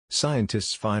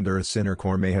Scientists find Earth's inner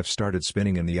core may have started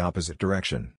spinning in the opposite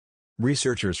direction.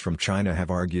 Researchers from China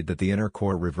have argued that the inner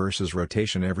core reverses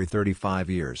rotation every 35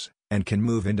 years, and can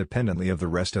move independently of the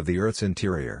rest of the Earth's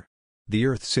interior. The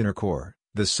Earth's inner core,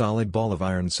 the solid ball of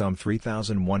iron some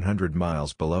 3,100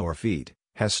 miles below our feet,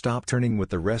 has stopped turning with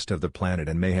the rest of the planet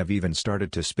and may have even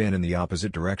started to spin in the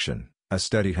opposite direction, a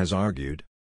study has argued.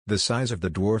 The size of the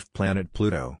dwarf planet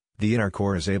Pluto, the inner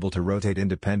core is able to rotate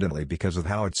independently because of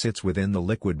how it sits within the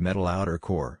liquid metal outer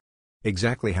core.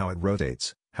 Exactly how it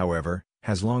rotates, however,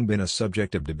 has long been a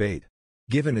subject of debate.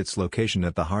 Given its location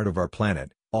at the heart of our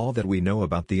planet, all that we know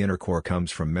about the inner core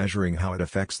comes from measuring how it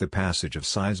affects the passage of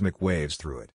seismic waves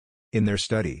through it. In their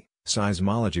study,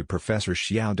 seismology professor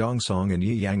Xiaodong Song and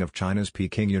Yi Yang of China's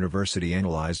Peking University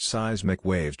analyzed seismic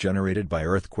waves generated by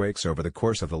earthquakes over the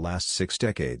course of the last 6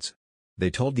 decades. They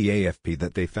told the AFP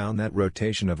that they found that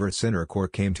rotation of Earth's inner core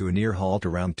came to a near halt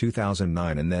around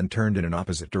 2009 and then turned in an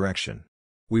opposite direction.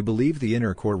 We believe the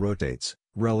inner core rotates,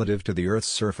 relative to the Earth's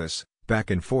surface,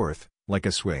 back and forth, like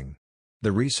a swing.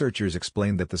 The researchers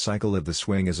explained that the cycle of the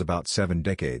swing is about 7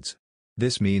 decades.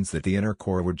 This means that the inner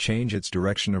core would change its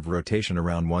direction of rotation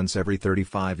around once every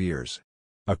 35 years.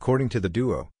 According to the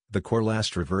duo, the core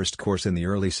last reversed course in the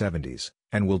early 70s,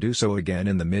 and will do so again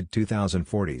in the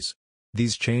mid-2040s.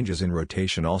 These changes in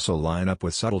rotation also line up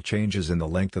with subtle changes in the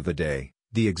length of the day,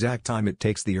 the exact time it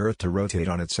takes the Earth to rotate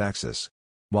on its axis.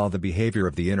 While the behavior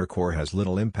of the inner core has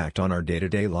little impact on our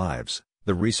day-to-day lives,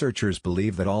 the researchers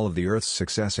believe that all of the Earth's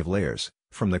successive layers,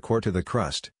 from the core to the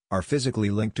crust, are physically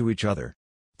linked to each other.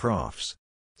 Profs.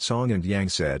 Song and Yang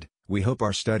said, "We hope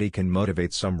our study can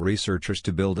motivate some researchers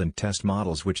to build and test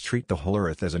models which treat the whole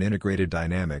Earth as an integrated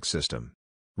dynamic system."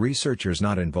 Researchers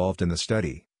not involved in the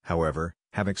study, however,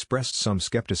 have expressed some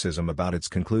skepticism about its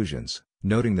conclusions,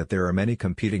 noting that there are many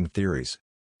competing theories.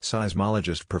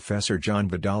 Seismologist Professor John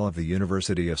Vidale of the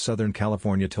University of Southern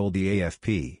California told the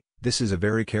AFP, "This is a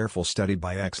very careful study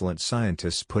by excellent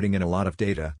scientists putting in a lot of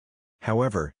data."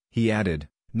 However, he added,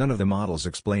 "None of the models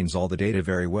explains all the data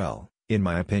very well, in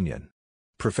my opinion."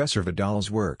 Professor Vidale's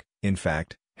work, in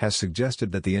fact, has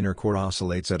suggested that the inner core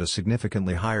oscillates at a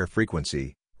significantly higher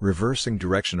frequency, reversing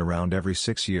direction around every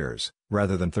 6 years,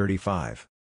 rather than 35.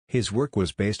 His work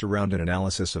was based around an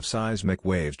analysis of seismic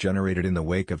waves generated in the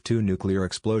wake of 2 nuclear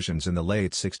explosions in the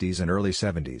late 60s and early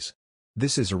 70s.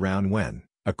 This is around when,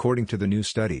 according to the new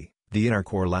study, the inner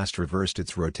core last reversed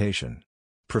its rotation.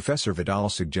 Professor Vidale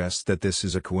suggests that this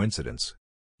is a coincidence.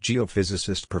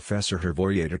 Geophysicist Professor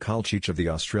Hrvoje Tkalcic of the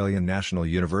Australian National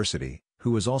University,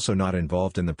 who was also not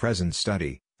involved in the present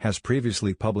study, has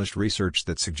previously published research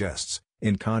that suggests,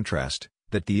 in contrast,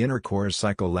 that the inner core's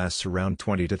cycle lasts around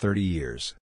 20 to 30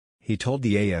 years. He told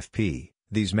the AFP,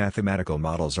 "These mathematical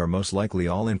models are most likely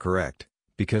all incorrect,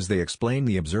 because they explain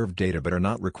the observed data but are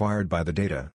not required by the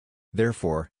data.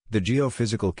 Therefore, the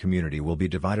geophysical community will be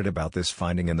divided about this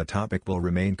finding and the topic will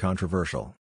remain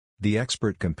controversial." The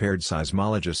expert compared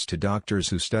seismologists to doctors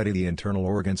who study the internal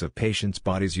organs of patients'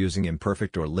 bodies using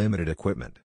imperfect or limited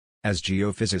equipment. As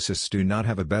geophysicists do not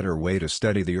have a better way to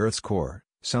study the Earth's core,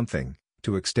 something,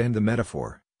 to extend the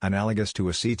metaphor, analogous to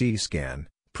a CT scan,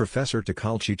 Professor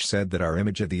Tkalcic said that our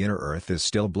image of the inner Earth is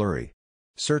still blurry.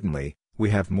 Certainly, we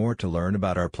have more to learn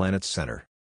about our planet's center.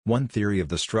 One theory of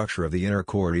the structure of the inner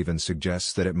core even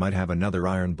suggests that it might have another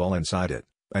iron ball inside it,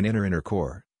 an inner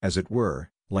core, as it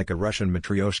were, like a Russian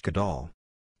Matryoshka doll.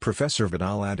 Professor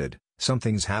Vidal added,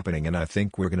 "Something's happening and I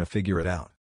think we're gonna figure it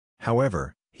out."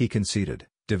 However, he conceded,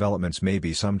 developments may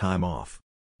be some time off.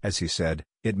 As he said,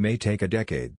 it may take a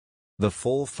decade. The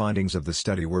full findings of the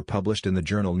study were published in the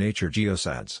journal Nature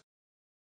Geoscience.